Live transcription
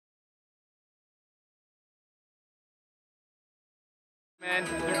Man,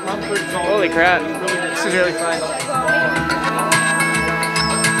 holy crap, this is really fun.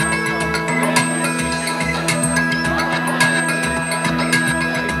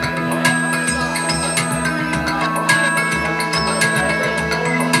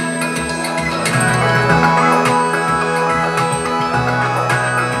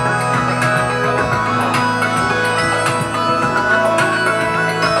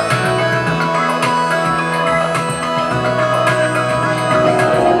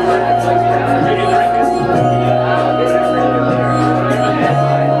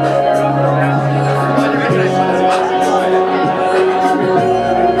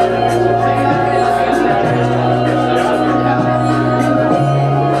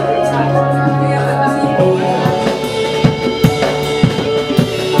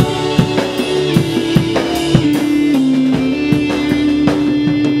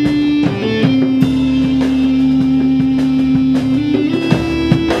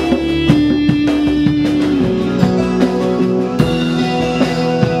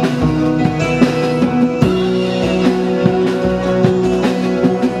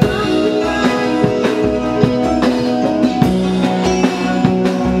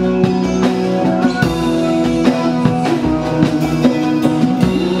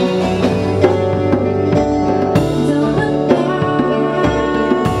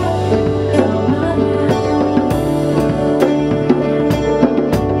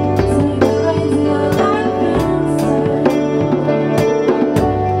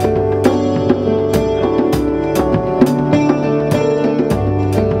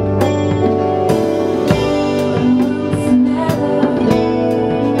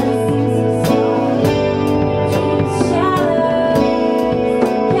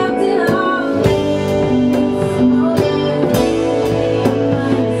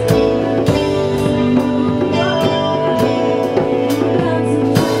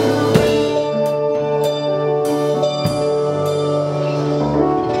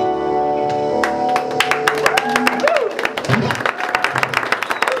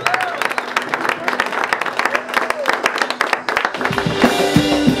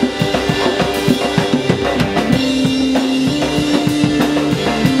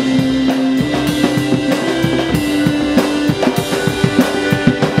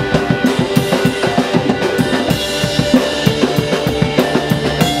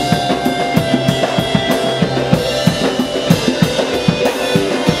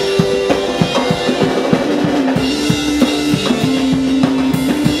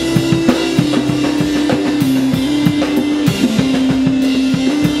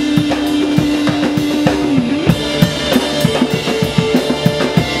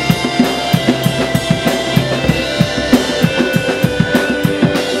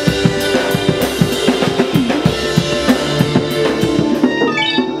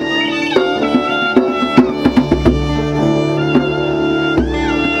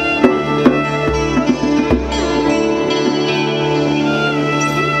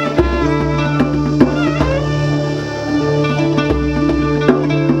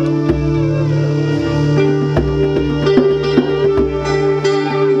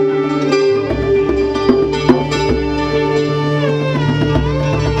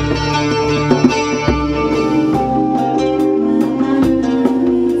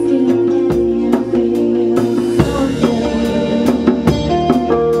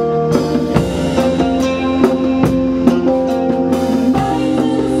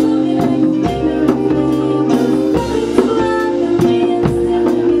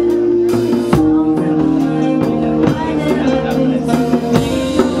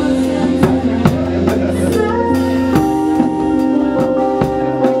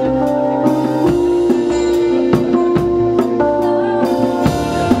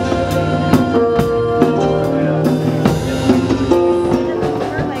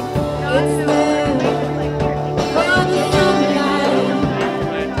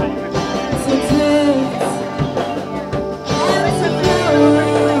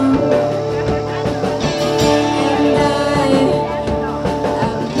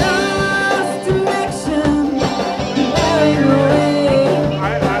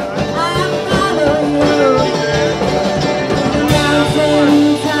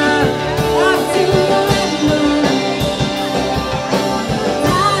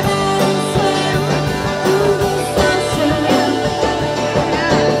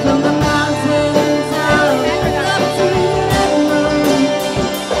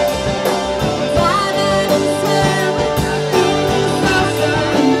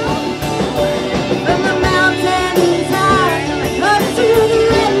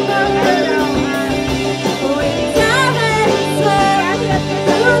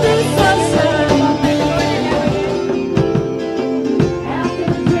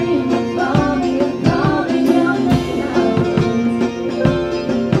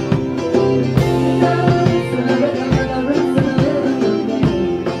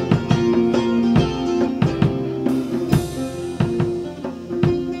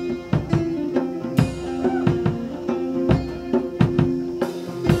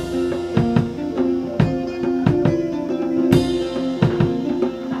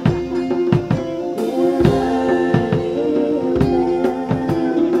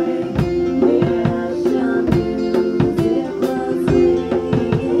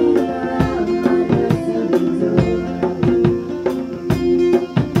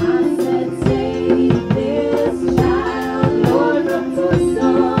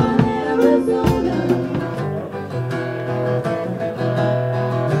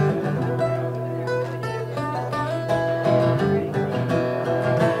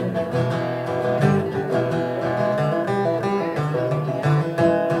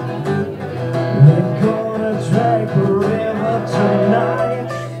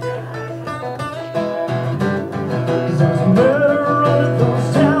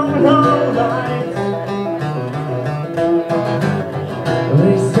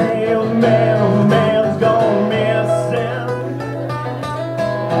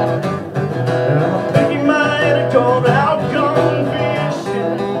 Thinking my head had gone out gone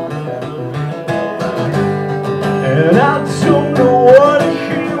fishing, and I don't know what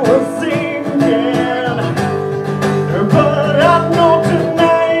he was thinking, but I know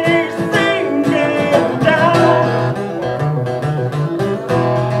tonight he's thinking down.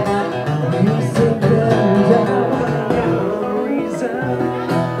 He's thinking down for no reason.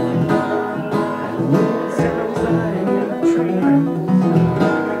 Sounds like a dream.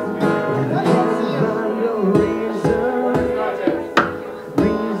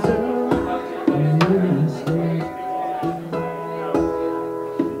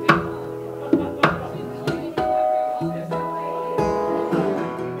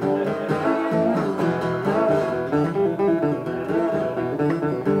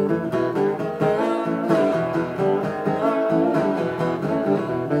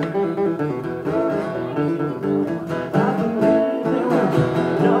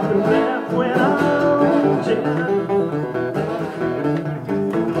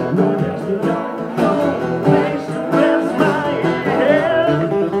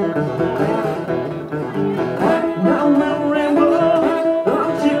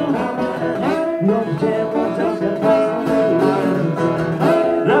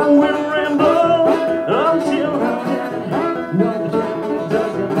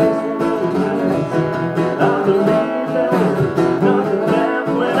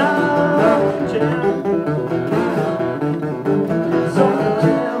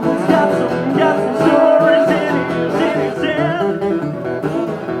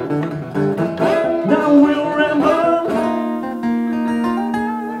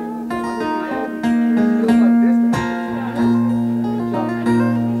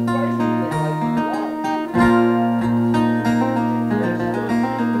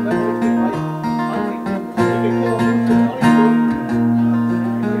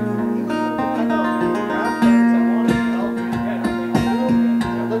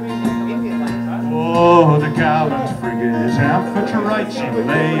 Oh, the gallant frigate Amphitrite, she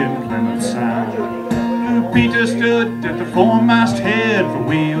lay in Plymouth Sound. Peter stood at the foremast head, for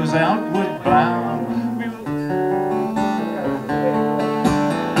we was outward bound.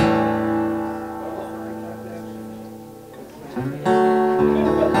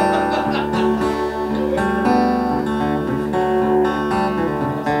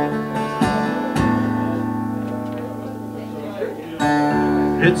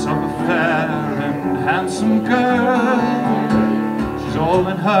 It's of a fair and handsome girl. She's all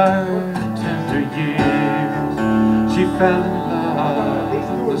in her tender years. She fell in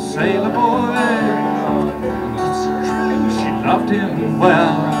love with a sailor boy. It's true she loved him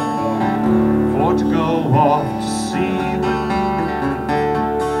well, for to go off to sea.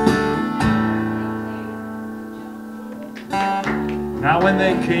 Now when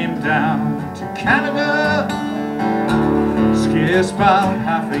they came down to Canada, scarce about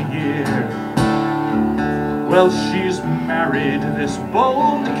half a year, well, she's married this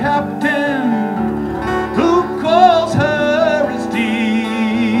bold captain who calls her his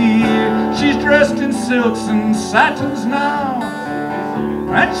dear. She's dressed in silks and satins now,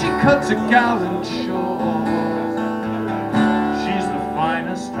 and she cuts a gallant show.